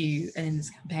shoot and in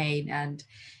this campaign. And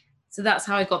so that's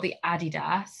how I got the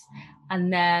Adidas.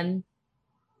 And then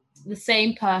the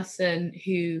same person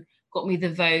who got me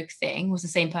the Vogue thing was the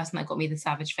same person that got me the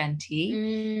Savage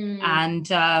Fenty. And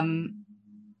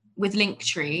with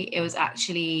Linktree, it was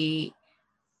actually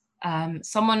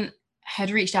someone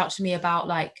had reached out to me about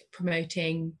like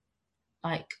promoting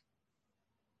like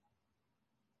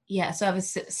a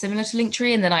service similar to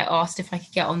Linktree, and then I asked if I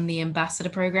could get on the ambassador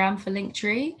program for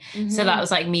Linktree. So that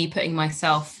was like me putting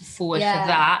myself forward for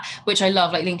that, which I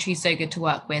love. Like Linktree is so good to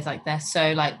work with. Like they're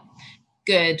so like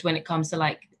good when it comes to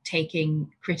like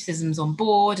taking criticisms on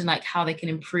board and like how they can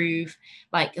improve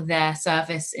like their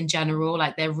service in general.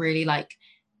 Like they're really like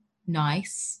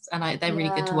nice and they're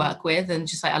really good to work with, and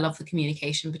just like I love the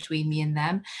communication between me and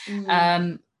them.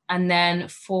 And then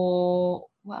for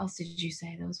what else did you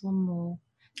say? There was one more.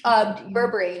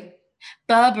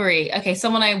 Burberry. Okay,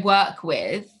 someone I work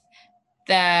with,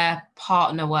 their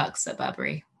partner works at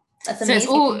Burberry. That's amazing.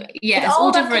 So it's all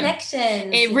about different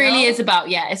connections. It really is about,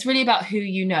 it's really about who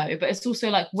you know, but it's also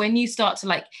like when you start to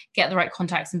like get the right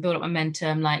contacts and build up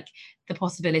momentum, like the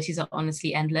possibilities are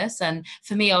honestly endless. And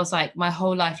for me, I was like, my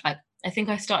whole life, like I think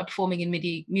I started performing in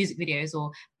music videos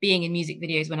or being in music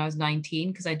videos when I was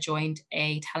 19, because I joined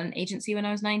a talent agency when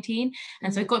I was 19.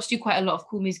 And so I got to do quite a lot of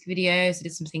cool music videos. I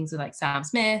did some things with like Sam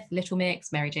Smith, Little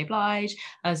Mix, Mary J. Blige.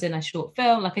 I was in a short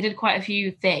film. Like I did quite a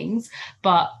few things,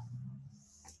 but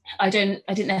I didn't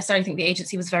necessarily think the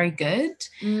agency was very good.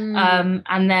 But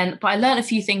I learned a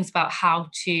few things about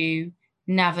how to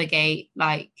navigate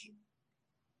like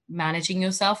managing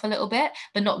yourself a little bit,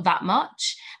 but not that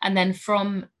much. And then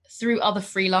through other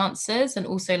freelancers and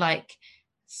also like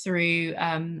through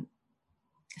 7-6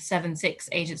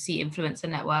 agency influencer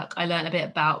network, I learned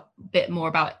a bit more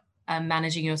about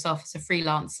managing yourself as a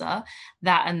freelancer.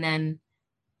 That, and then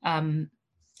a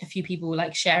few people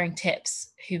like sharing tips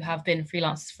who have been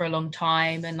freelancers for a long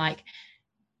time. And like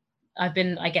I've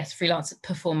been, I guess, freelance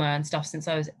performer and stuff since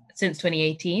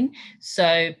 2018.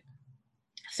 So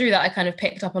through that, I kind of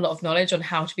picked up a lot of knowledge on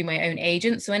how to be my own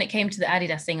agent. So when it came to the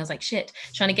Adidas thing, I was like, shit,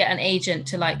 trying to get an agent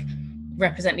to like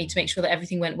represent me to make sure that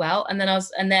everything went well. And then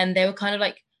they were kind of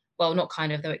like, well, not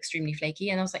kind of, they were extremely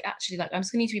flaky. And I was like, actually, like, I'm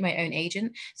just gonna need to be my own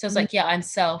agent. So I was like, yeah, I'm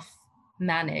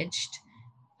self-managed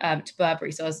to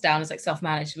Burberry. So I was down as like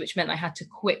self-managed, which meant I had to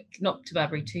not to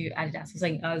Burberry, to Adidas. I was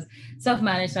saying I was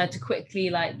self-managed. So I had to quickly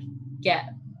like get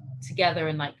together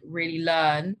and like really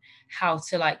learn how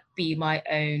to like be my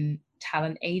own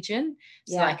talent agent,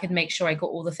 so I could make sure I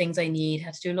got all the things I need.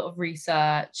 Had to do a lot of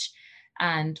research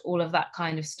and all of that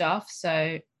kind of stuff.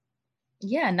 So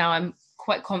yeah, now I'm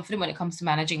quite confident when it comes to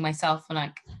managing myself, and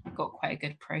like I've got quite a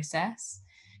good process.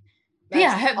 But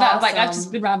yeah, I hope that like I've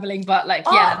just been rambling, but like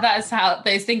yeah, that is how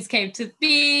those things came to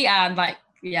be, and like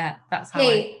yeah, that's how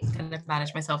I'm gonna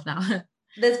manage myself now.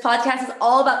 This podcast is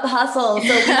all about the hustle,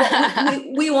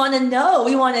 so we want to know.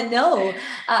 We want to know.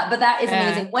 But that is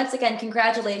amazing. Once again,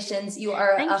 congratulations! You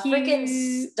are a freaking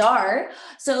star.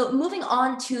 So moving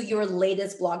on to your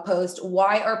latest blog post,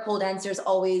 why are pole dancers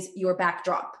always your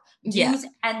backdrop? Do's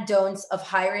and don'ts of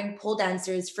hiring pole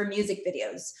dancers for music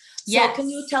videos. So can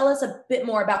you tell us a bit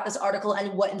more about this article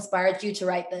and what inspired you to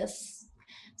write this?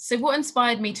 So what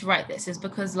inspired me to write this is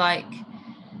because like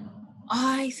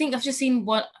I think I've just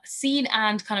seen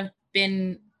and kind of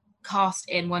been cast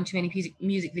in one too many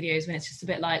music videos when it's just a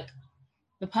bit like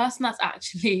the person that's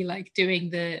actually like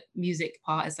doing the music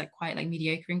part is like quite like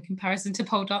mediocre in comparison to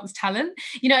pole dance talent.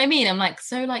 You know what I mean? I'm like,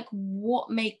 so like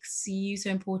what makes you so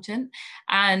important?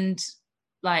 And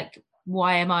like,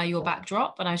 why am I your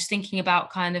backdrop? And I was thinking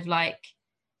about kind of like,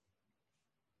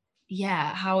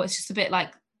 yeah, how it's just a bit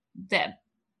like that,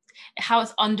 how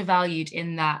it's undervalued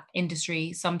in that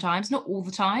industry sometimes, not all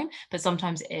the time, but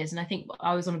sometimes it is. And I think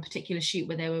I was on a particular shoot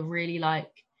where they were really like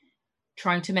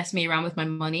trying to mess me around with my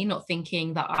money, not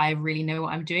thinking that I really know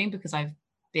what I'm doing, because I've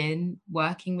been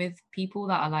working with people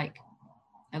that are like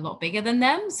a lot bigger than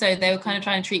them. So they were kind of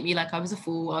trying to treat me like I was a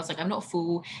fool. I was like, I'm not a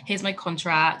fool. Here's my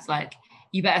contract. Like,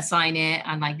 you better sign it.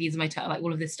 And like, these are my, like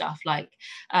all of this stuff. Like,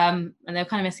 and they were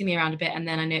kind of messing me around a bit. And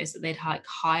then I noticed that they'd like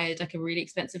hired like a really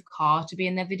expensive car to be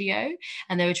in their video.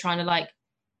 And they were trying to like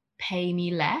pay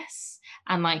me less.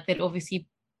 And like, they'd obviously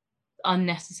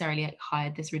unnecessarily like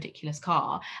hired this ridiculous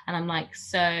car. And I'm like,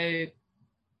 so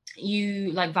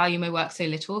you like value my work so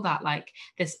little that like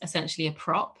this essentially a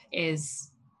prop is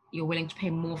you're willing to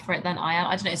pay more for it than I am.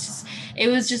 I don't know, it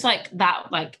was just like that,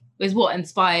 like was what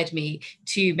inspired me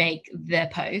to make the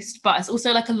post. But it's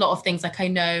also like a lot of things, like I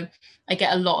know I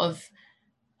get a lot of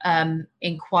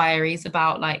inquiries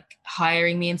about like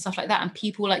hiring me and stuff like that, and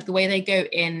people like the way they go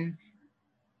in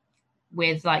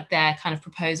with like their kind of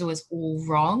proposal is all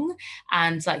wrong,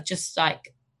 and like just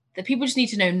like the people just need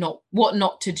to know what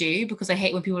not to do, because I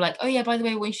hate when people are like, oh yeah, by the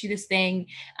way, I want you to do this thing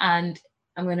and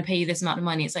I'm going to pay you this amount of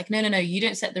money. It's like, no, you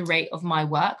don't set the rate of my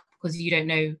work, because you don't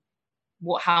know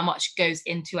how much goes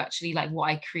into actually like what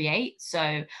I create.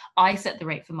 So I set the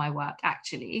rate for my work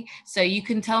actually. So you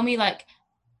can tell me like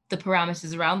the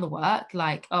parameters around the work,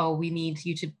 like, oh, we need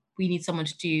someone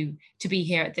to be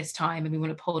here at this time and we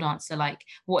want a pole dancer, like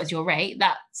what is your rate?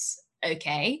 That's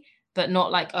okay, but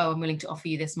not like, oh, I'm willing to offer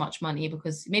you this much money,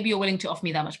 because maybe you're willing to offer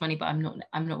me that much money, but I'm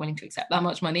not willing to accept that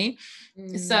much money.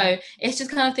 So it's just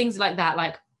kind of things like that.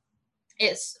 Like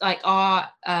it's like our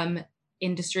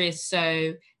industry is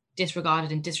so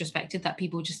disregarded and disrespected that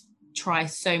people just try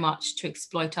so much to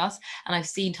exploit us. And I've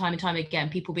seen time and time again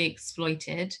people be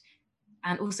exploited.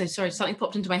 And also, sorry, something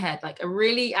popped into my head, like a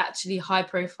really actually high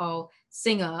profile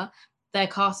singer, their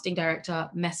casting director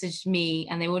messaged me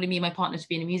and they wanted me and my partner to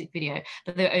be in a music video,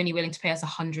 but they were only willing to pay us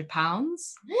 £100.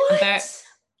 What?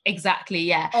 Exactly,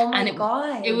 yeah. Oh my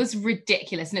God. It was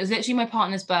ridiculous. And it was literally my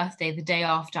partner's birthday the day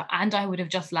after, and I would have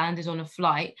just landed on a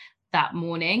flight that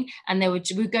morning, and we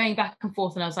were going back and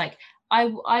forth, and I was like, I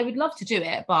would love to do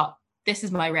it, but this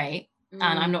is my rate and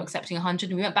I'm not accepting 100.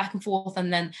 And we went back and forth,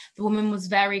 and then the woman was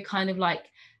very kind of like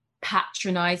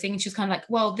patronizing, and she was kind of like,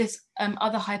 well, this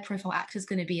other high profile actor is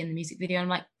going to be in the music video. And I'm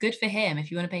like, good for him. If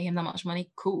you want to pay him that much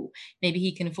money, cool, maybe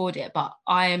he can afford it, but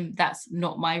that's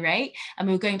not my rate. And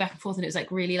we were going back and forth, and it was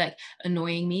like really like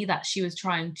annoying me that she was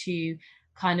trying to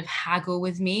kind of haggle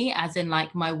with me, as in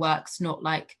like my work's not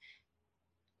like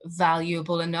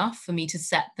valuable enough for me to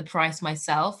set the price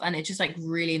myself. And it just like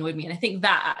really annoyed me. And I think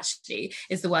that actually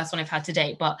is the worst one I've had to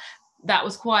date. But that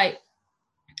was quite,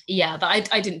 yeah, that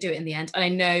I didn't do it in the end. And I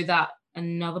know that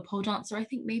another pole dancer I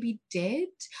think maybe did.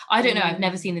 I don't know, I've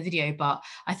never seen the video, but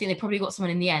I think they probably got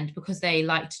someone in the end, because they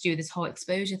like to do this whole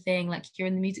exposure thing, like you're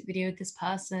in the music video with this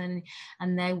person,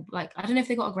 and they're like, I don't know if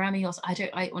they got a Grammy or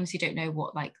I honestly don't know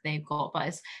what like they've got, but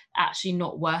it's actually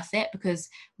not worth it, because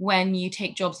when you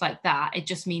take jobs like that, it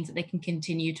just means that they can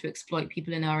continue to exploit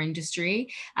people in our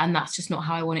industry, and that's just not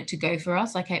how I want it to go for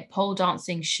us. Like pole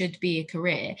dancing should be a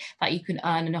career that you can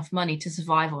earn enough money to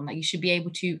survive on. Like you should be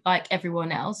able to, like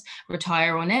everyone else,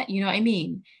 retire on it, you know what I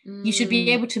mean? You should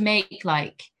be able to make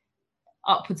like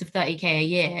upwards of 30k a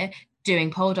year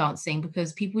doing pole dancing,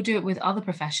 because people do it with other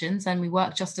professions and we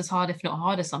work just as hard, if not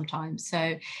harder sometimes.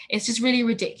 So it's just really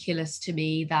ridiculous to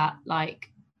me that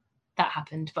like that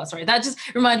happened. But sorry, that just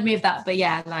reminded me of that. But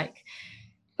yeah, like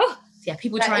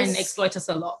people try and exploit us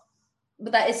a lot.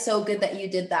 But that is so good that you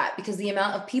did that, because the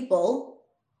amount of people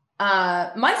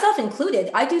Myself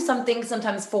included, I do some things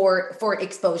sometimes for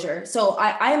exposure. So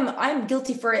I'm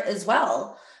guilty for it as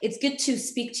well. It's good to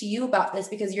speak to you about this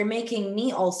because you're making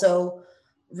me also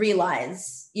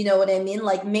realize, you know what I mean?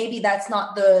 Like maybe that's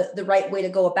not the right way to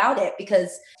go about it,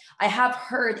 because I have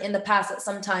heard in the past that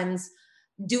sometimes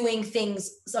doing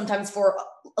things sometimes for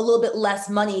a little bit less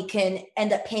money can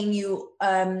end up paying you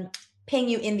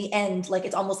in the end, like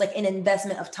it's almost like an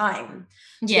investment of time.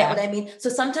 Do you get what I mean? So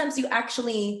sometimes you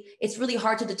actually, it's really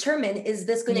hard to determine, is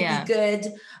this going to be good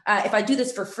if I do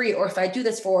this for free, or if I do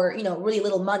this for, you know, really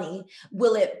little money,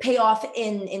 will it pay off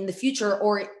in the future,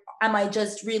 or am I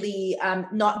just really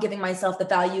not giving myself the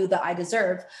value that I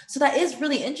deserve? So that is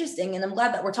really interesting, and I'm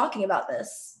glad that we're talking about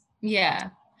this.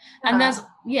 And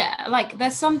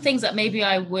there's some things that maybe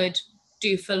I would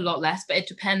do for a lot less, but it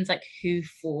depends like who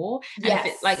for, and if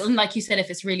it like you said, if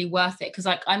it's really worth it, because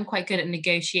like I'm quite good at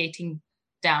negotiating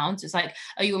down. So it's like,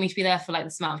 oh, you want me to be there for like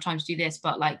this amount of time to do this,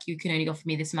 but like you can only offer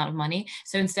me this amount of money,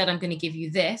 so instead I'm going to give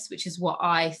you this, which is what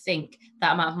I think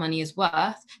that amount of money is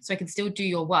worth, so I can still do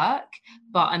your work,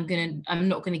 but I'm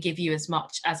not going to give you as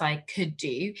much as I could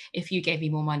do if you gave me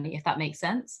more money, if that makes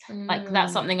sense. Like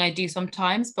that's something I do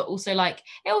sometimes, but also like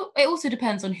it also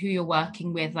depends on who you're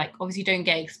working with. Like obviously don't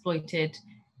get exploited,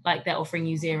 like they're offering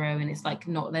you zero and it's like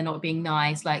they're not being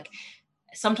nice. Like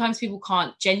sometimes people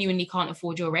genuinely can't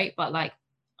afford your rate, but like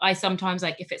I sometimes,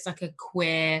 like if it's like a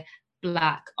queer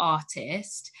Black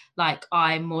artist, like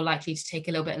I'm more likely to take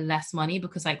a little bit less money,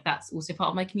 because like that's also part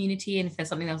of my community, and if there's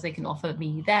something else they can offer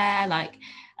me there, like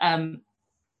then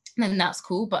that's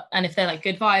cool. And if they're like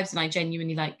good vibes and I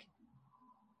genuinely like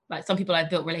some people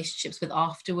I've built relationships with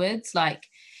afterwards, like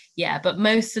but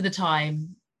most of the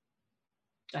time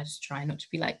I just try not to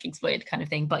be like exploited kind of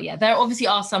thing. But there obviously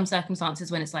are some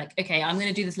circumstances when it's like, okay, I'm going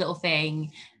to do this little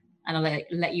thing and I'll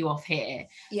let you off here.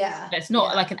 But it's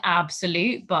not like an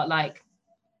absolute, but like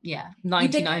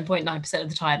 99.9% of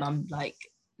the time I'm like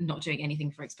not doing anything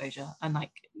for exposure. And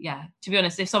like to be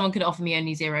honest, if someone could offer me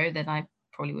only zero, then I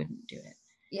probably wouldn't do it.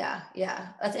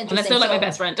 That's interesting. Unless they're like my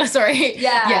best friend. Sorry.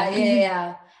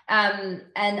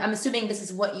 And I'm assuming this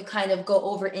is what you kind of go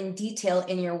over in detail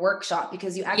in your workshop,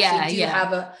 because you actually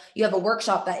have a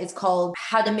workshop that is called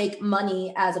How to Make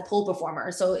Money as a Pole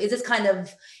Performer. So is this kind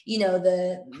of, you know,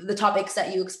 the topics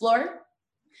that you explore?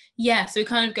 So we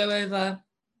kind of go over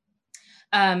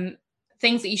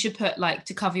things that you should put like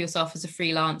to cover yourself as a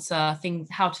freelancer, things,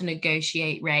 how to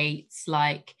negotiate rates,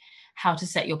 like how to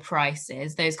set your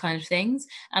prices, those kind of things.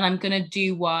 And I'm going to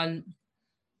do one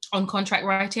on contract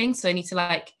writing. So I need to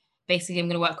like, basically I'm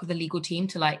going to work with the legal team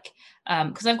to like,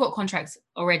 because I've got contracts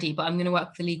already, but I'm going to work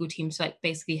with the legal team to like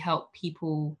basically help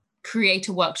people create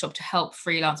a workshop to help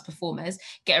freelance performers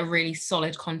get a really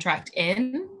solid contract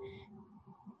in.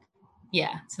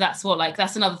 So that's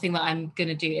another thing that I'm going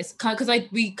to do, is because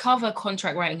we cover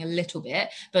contract writing a little bit,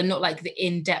 but not like the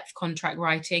in-depth contract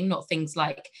writing, not things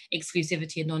like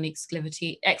exclusivity and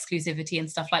exclusivity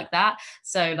and stuff like that.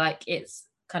 So like it's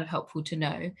kind of helpful to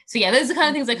know. So those are the kind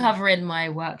of things I cover in my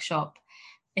workshop.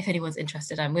 If anyone's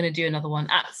interested, I'm going to do another one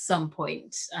at some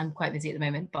point. I'm quite busy at the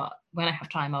moment, but when I have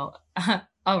time,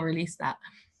 I'll release that.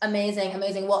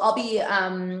 Amazing. Well, I'll be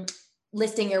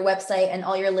listing your website and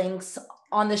all your links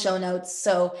on the show notes.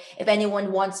 So if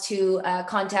anyone wants to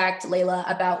contact Layla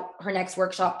about her next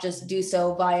workshop, just do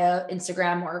so via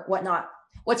Instagram or whatnot.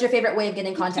 What's your favorite way of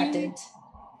getting contacted?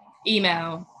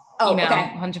 Email. Oh, email,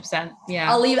 okay. 100%.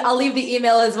 I'll leave the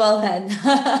email as well then.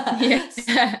 Yes.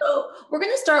 So we're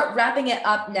going to start wrapping it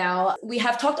up now. We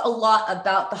have talked a lot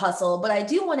about the hustle, but I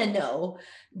do want to know,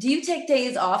 do you take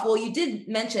days off? Well, you did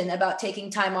mention about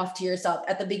taking time off to yourself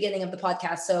at the beginning of the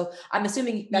podcast, so I'm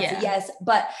assuming that's a yes.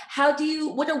 But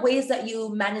what are ways that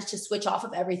you manage to switch off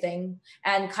of everything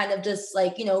and kind of just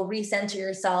like, you know, recenter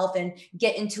yourself and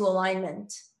get into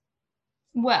alignment?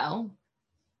 Well,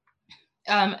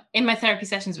 in my therapy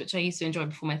sessions, which I used to enjoy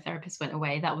before my therapist went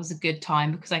away, that was a good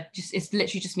time, because it's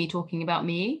literally just me talking about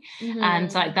me.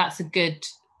 And like that's a good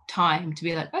time to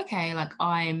be like, okay, like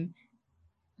I'm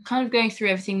kind of going through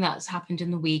everything that's happened in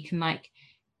the week and like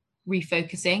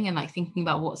refocusing and like thinking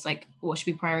about what should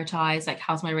be prioritized, like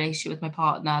how's my relationship with my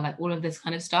partner, like all of this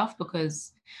kind of stuff,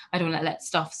 because I don't want to let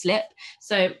stuff slip.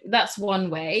 So that's one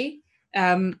way.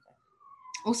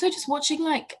 Also just watching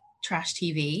like trash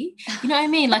TV, you know what I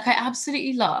mean? Like I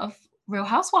absolutely love Real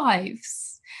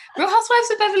Housewives of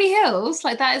Beverly Hills.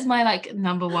 Like that is my like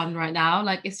number one right now.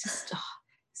 Like it's just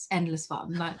it's endless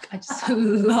fun. Like I just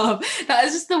love that.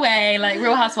 Is just the way, like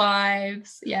Real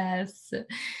Housewives. Yes.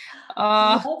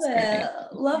 Love so it.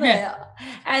 Love it.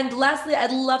 And lastly,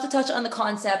 I'd love to touch on the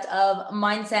concept of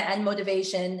mindset and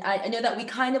motivation. I know that we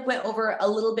kind of went over a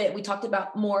little bit. We talked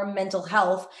about more mental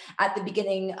health at the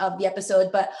beginning of the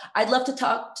episode, but I'd love to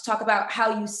talk about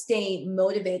how you stay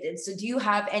motivated. So do you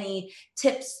have any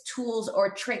tips, tools,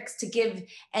 or tricks to give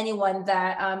anyone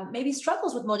that maybe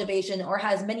struggles with motivation or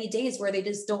has many days where they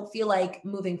just don't feel like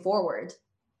moving forward?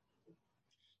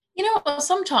 You know what?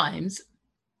 Sometimes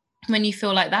when you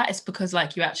feel like that, it's because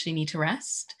like you actually need to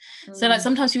rest. So like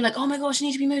sometimes you're like, oh my gosh, I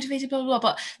need to be motivated, blah, blah,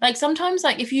 blah. But like sometimes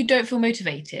like if you don't feel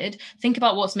motivated, think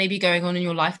about what's maybe going on in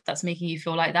your life that's making you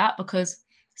feel like that. Because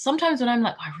sometimes when I'm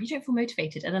like, I really don't feel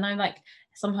motivated, and then I'm like,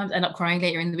 sometimes end up crying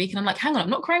later in the week, and I'm like, hang on, I'm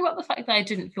not crying about the fact that I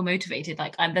didn't feel motivated.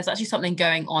 Like there's actually something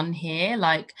going on here.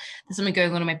 Like there's something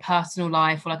going on in my personal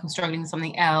life, or like I'm struggling with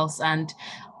something else. And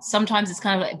sometimes it's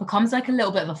kind of like, it becomes like a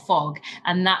little bit of a fog,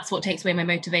 and that's what takes away my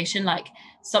motivation. Like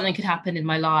something could happen in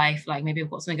my life, like maybe I've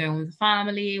got something going on with the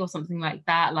family or something like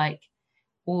that, like,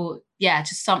 or yeah,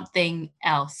 just something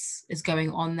else is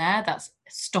going on there that's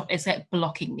it's like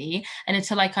blocking me. And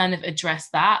until I kind of address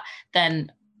that,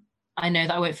 then I know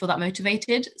that I won't feel that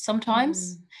motivated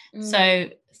sometimes. So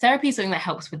therapy is something that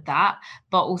helps with that,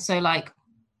 but also like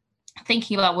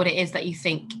thinking about what it is that you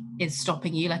think is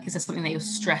stopping you. Like, is there something that you're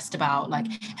stressed about? Like,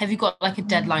 have you got like a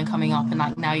deadline coming up and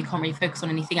like now you can't really focus on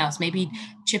anything else? Maybe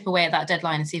chip away at that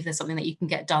deadline and see if there's something that you can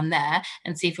get done there,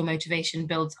 and see if your motivation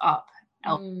builds up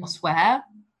elsewhere.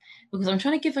 Because I'm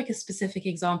trying to give like a specific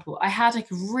example. I had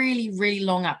like a really, really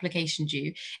long application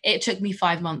due. It took me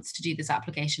 5 months to do this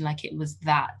application. Like it was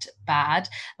that bad.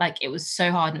 Like it was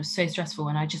so hard and it was so stressful.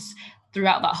 And I just,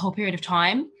 throughout that whole period of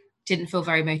time, didn't feel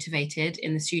very motivated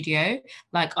in the studio.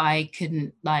 Like I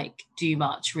couldn't like do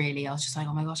much really. I was just like,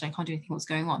 oh my gosh, I can't do anything. What's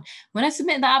going on? When I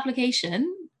submitted that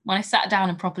application, when I sat down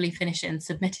and properly finished it and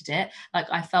submitted it, like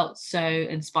I felt so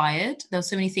inspired. There were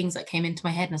so many things that came into my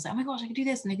head and I was like, oh my gosh, I could do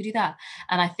this and I could do that.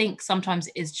 And I think sometimes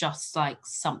it is just like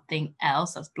something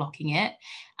else that's blocking it.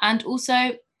 And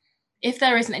also, if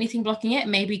there isn't anything blocking it,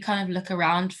 maybe kind of look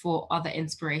around for other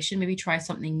inspiration, maybe try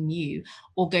something new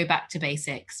or go back to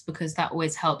basics, because that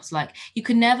always helps. Like you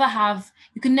can never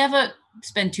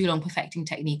spend too long perfecting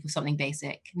technique of something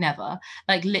basic. Never.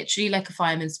 Like literally like a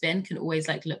fireman's spin can always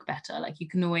like look better. Like you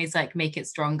can always like make it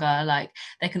stronger. Like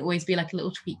there can always be like a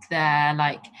little tweak there.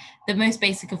 Like the most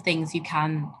basic of things you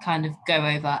can kind of go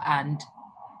over and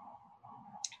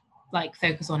like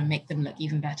focus on and make them look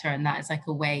even better. And that is like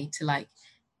a way to like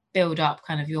build up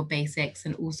kind of your basics,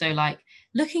 and also like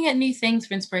looking at new things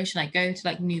for inspiration. Like go to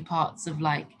like new parts of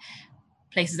like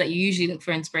places that you usually look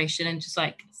for inspiration and just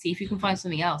like see if you can find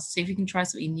something else, see if you can try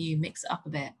something new, mix it up a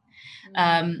bit.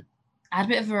 Add a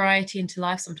bit of variety into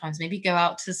life sometimes. Maybe go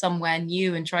out to somewhere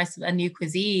new and try a new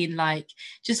cuisine, like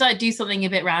just like do something a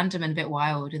bit random and a bit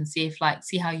wild and see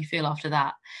how you feel after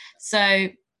that. So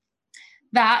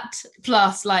that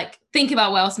plus like think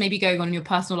about what else may be going on in your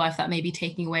personal life that may be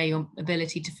taking away your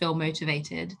ability to feel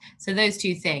motivated. So those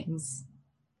two things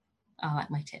are like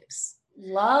my tips.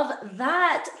 Love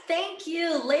that. Thank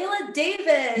you, Layla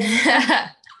Davis.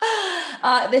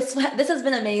 This has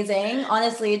been amazing.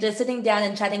 Honestly, just sitting down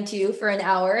and chatting to you for an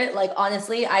hour, like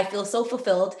honestly, I feel so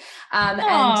fulfilled.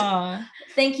 And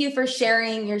thank you for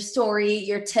sharing your story,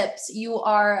 your tips. You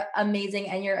are amazing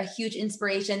and you're a huge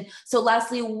inspiration. So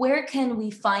lastly, where can we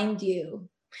find you?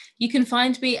 You can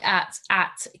find me at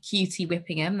Cutie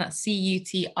Whippingham. That's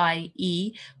CUTIE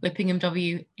Whippingham,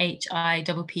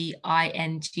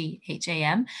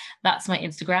 WHIPPINGHAM. That's my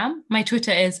Instagram. My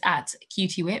Twitter is at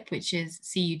CutieWhip, which is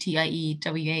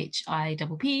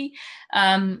CUTIEWHIPP.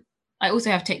 I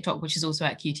also have TikTok, which is also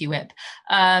at CutieWhip.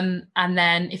 And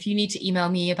then if you need to email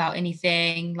me about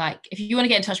anything, like if you want to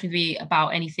get in touch with me about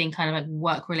anything kind of like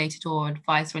work related or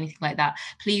advice or anything like that,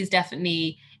 please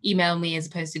definitely email me as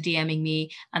opposed to DMing me.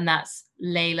 And that's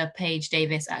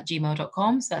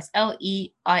LeilaPaigeDavis@gmail.com. So that's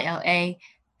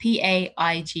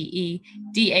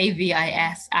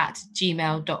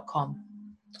LeilaPaigeDavis@gmail.com.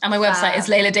 And my website is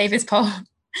Layla Davis Pole.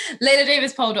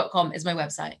 LeilaDavisPole.com is my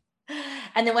website.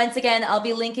 And then once again, I'll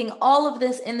be linking all of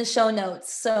this in the show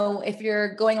notes. So if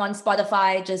you're going on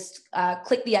Spotify, just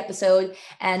click the episode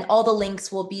and all the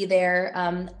links will be there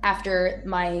after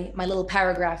my little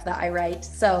paragraph that I write.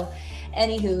 So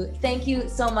anywho, thank you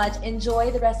so much.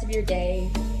 Enjoy the rest of your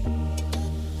day.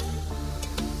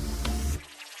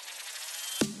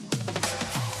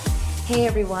 Hey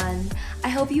everyone. I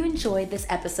hope you enjoyed this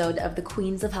episode of the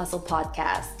Queens of Hustle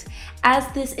podcast. As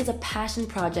this is a passion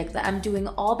project that I'm doing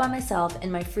all by myself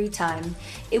in my free time,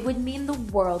 it would mean the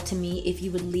world to me if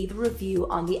you would leave a review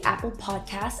on the Apple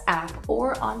Podcasts app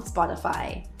or on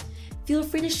Spotify. Feel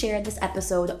free to share this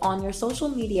episode on your social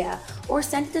media or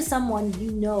send it to someone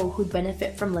you know who'd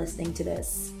benefit from listening to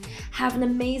this. Have an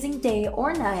amazing day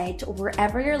or night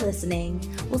wherever you're listening.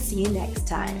 We'll see you next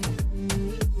time.